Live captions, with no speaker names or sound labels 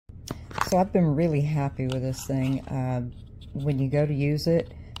So I've been really happy with this thing. When you go to use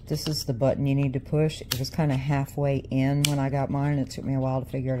it, this is the button you need to push. It was kind of halfway in when I got mine. It took me a while to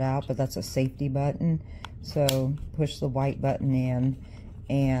figure it out, but that's a safety button. So push the white button in,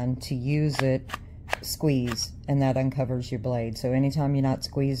 and to use it, squeeze, and that uncovers your blade. So anytime you're not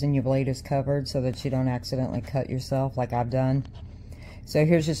squeezing, your blade is covered so that you don't accidentally cut yourself like I've done. So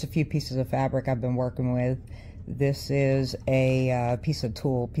here's just a few pieces of fabric I've been working with. This is a piece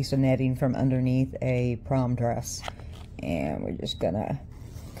of netting from underneath a prom dress. And we're just gonna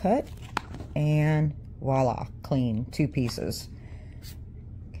cut, and voila, clean, 2 pieces.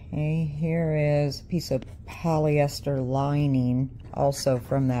 Okay, here is a piece of polyester lining, also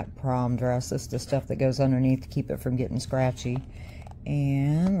from that prom dress. This is the stuff that goes underneath to keep it from getting scratchy.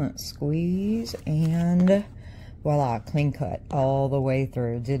 And let's squeeze, and voila, clean cut all the way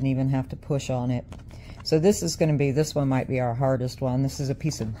through. Didn't even have to push on it. So this is going to be, this one might be our hardest one. This is a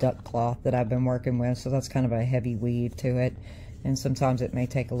piece of duck cloth that I've been working with, so that's kind of a heavy weave to it. And sometimes it may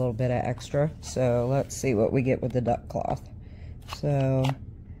take a little bit of extra. So let's see what we get with the duck cloth. So,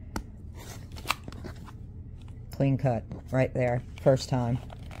 clean cut right there, first time.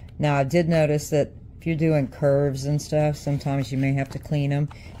 Now I did notice that if you're doing curves and stuff, sometimes you may have to clean them.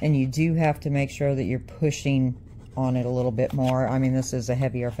 And you do have to make sure that you're pushing on it a little bit more. I mean, this is a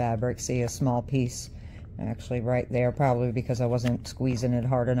heavier fabric. See, a small piece actually right there, probably because I wasn't squeezing it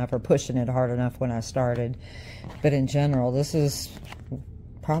hard enough or pushing it hard enough when I started. But in general, this is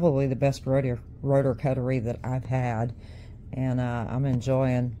probably the best rotor cuttery that I've had, and I'm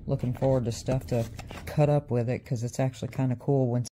enjoying, looking forward to stuff to cut up with it, because it's actually kind of cool when